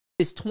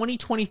It's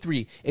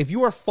 2023. If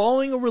you are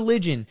following a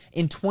religion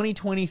in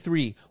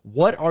 2023,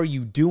 what are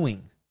you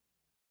doing?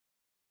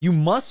 You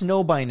must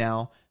know by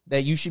now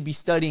that you should be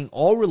studying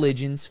all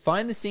religions,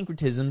 find the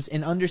syncretisms,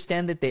 and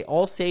understand that they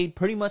all say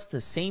pretty much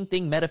the same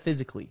thing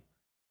metaphysically.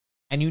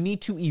 And you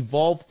need to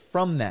evolve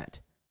from that.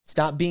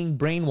 Stop being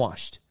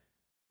brainwashed.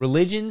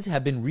 Religions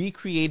have been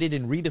recreated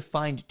and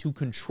redefined to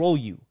control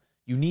you.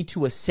 You need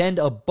to ascend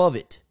above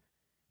it.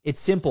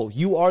 It's simple.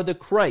 You are the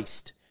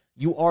Christ.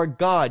 You are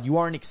God. You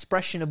are an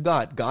expression of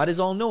God. God is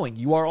all-knowing.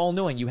 You are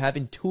all-knowing. You have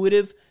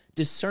intuitive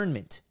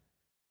discernment.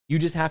 You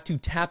just have to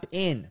tap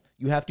in.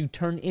 You have to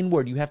turn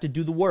inward. You have to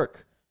do the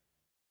work.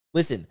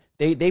 Listen,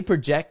 they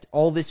project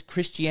all this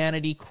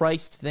Christianity,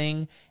 Christ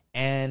thing,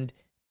 and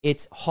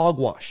it's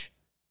hogwash.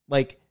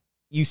 Like,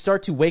 you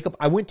start to wake up.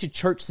 I went to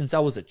church since I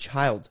was a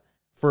child.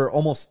 For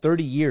almost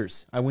 30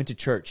 years, I went to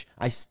church.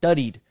 I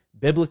studied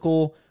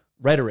biblical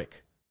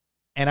rhetoric.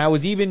 And I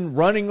was even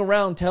running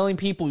around telling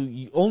people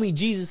only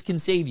Jesus can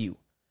save you.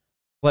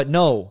 But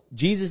no,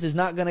 Jesus is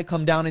not going to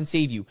come down and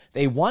save you.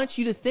 They want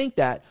you to think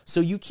that, so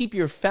you keep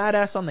your fat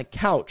ass on the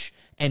couch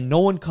and no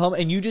one come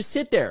and you just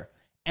sit there.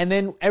 And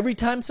then every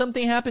time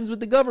something happens with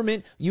the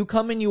government, you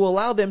come and you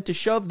allow them to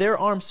shove their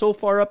arm so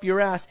far up your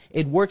ass,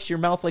 it works your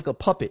mouth like a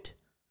puppet.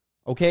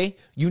 Okay?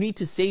 You need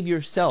to save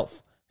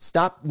yourself.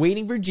 Stop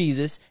waiting for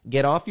Jesus.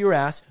 Get off your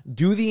ass.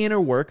 Do the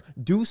inner work.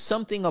 Do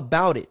something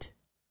about it.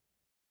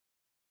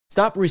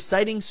 Stop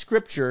reciting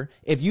scripture.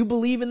 If you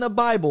believe in the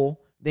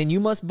Bible, then you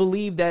must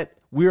believe that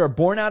we are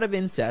born out of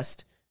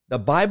incest. The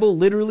Bible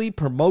literally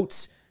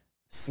promotes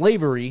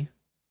slavery.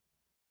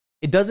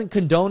 It doesn't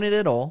condone it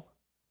at all.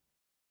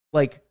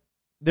 Like,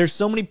 there's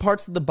so many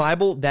parts of the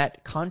Bible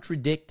that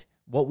contradict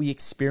what we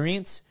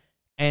experience.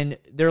 And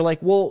they're like,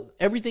 well,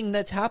 everything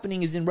that's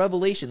happening is in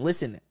Revelation.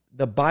 Listen,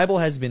 the Bible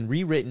has been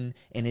rewritten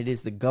and it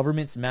is the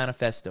government's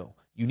manifesto.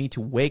 You need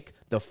to wake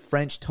the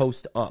French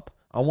toast up.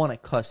 I want to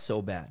cuss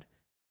so bad.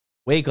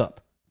 Wake up,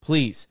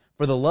 please,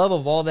 for the love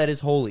of all that is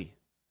holy.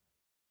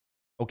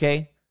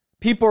 Okay?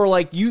 People are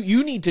like,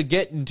 you need to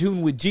get in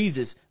tune with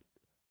Jesus.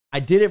 I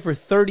did it for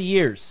 30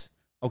 years.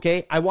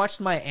 Okay? I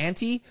watched my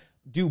auntie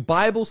do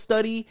Bible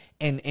study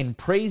and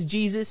praise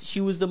Jesus. She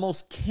was the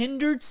most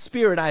kindred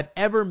spirit I've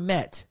ever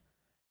met.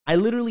 I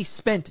literally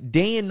spent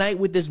day and night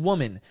with this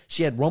woman.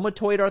 She had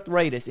rheumatoid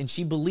arthritis and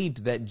she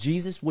believed that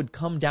Jesus would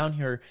come down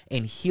here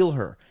and heal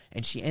her.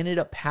 And she ended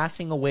up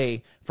passing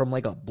away from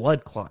like a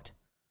blood clot.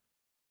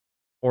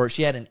 Or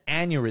she had an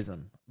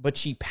aneurysm, but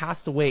she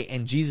passed away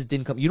and Jesus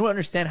didn't come. You don't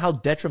understand how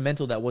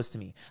detrimental that was to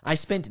me. I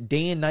spent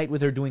day and night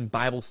with her doing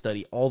Bible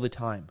study all the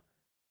time.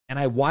 And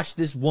I watched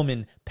this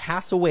woman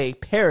pass away,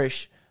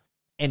 perish,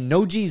 and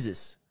know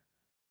Jesus.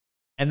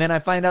 And then I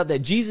find out that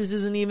Jesus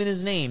isn't even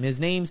his name. His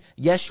name's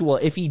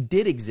Yeshua, if he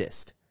did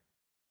exist.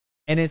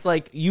 And it's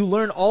like, you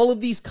learn all of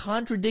these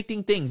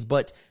contradicting things,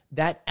 but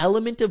that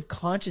element of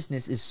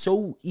consciousness is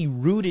so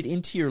rooted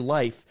into your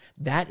life.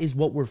 That is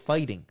what we're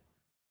fighting.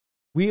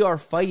 We are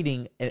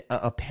fighting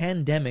a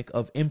pandemic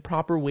of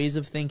improper ways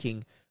of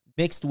thinking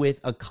mixed with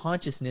a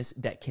consciousness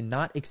that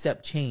cannot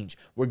accept change.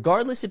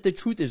 Regardless if the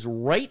truth is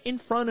right in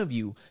front of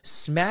you,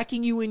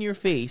 smacking you in your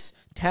face,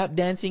 tap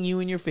dancing you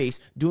in your face,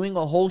 doing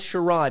a whole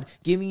charade,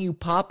 giving you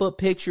pop-up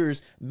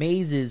pictures,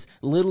 mazes,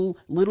 little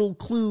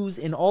clues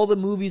in all the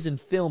movies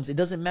and films. It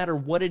doesn't matter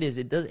what it is.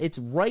 It's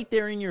right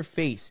there in your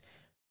face.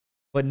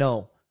 But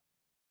no.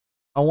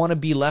 I want to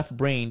be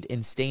left-brained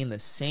and stay in the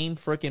same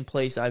freaking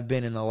place I've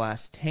been in the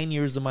last 10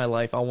 years of my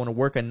life. I want to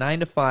work a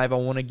 9 to 5. I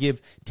want to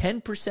give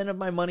 10% of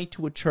my money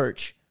to a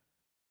church.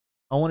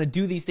 I want to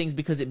do these things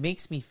because it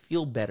makes me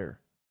feel better.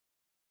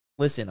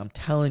 Listen, I'm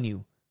telling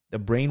you, the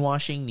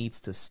brainwashing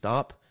needs to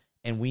stop,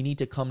 and we need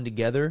to come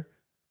together.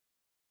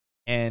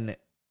 And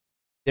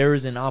there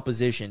is an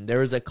opposition.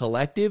 There is a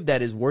collective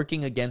that is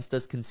working against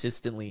us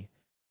consistently.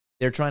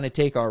 They're trying to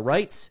take our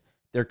rights.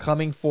 They're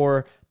coming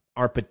for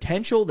our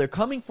potential. They're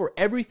coming for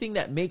everything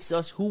that makes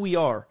us who we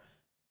are.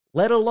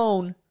 Let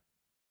alone,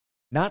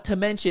 not to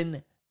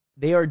mention,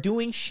 they are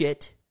doing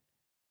shit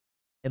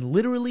and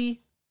literally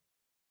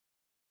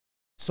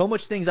so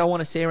much things I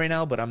want to say right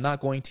now, but I'm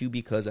not going to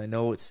because I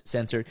know it's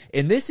censored.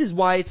 And this is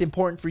why it's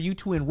important for you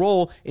to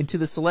enroll into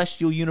the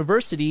Celestial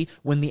University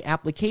when the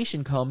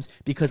application comes,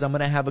 because I'm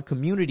going to have a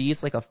community.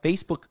 It's like a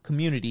Facebook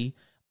community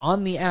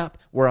on the app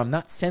where I'm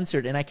not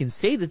censored and I can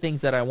say the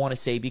things that I want to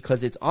say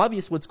because it's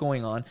obvious what's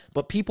going on,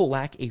 but people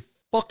lack a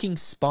fucking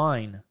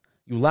spine.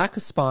 You lack a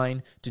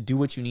spine to do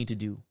what you need to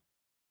do.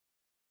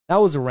 That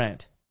was a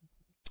rant.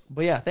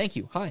 But yeah, thank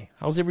you. Hi,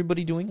 how's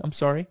everybody doing? I'm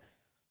sorry.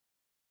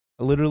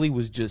 I literally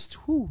was just,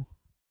 whew.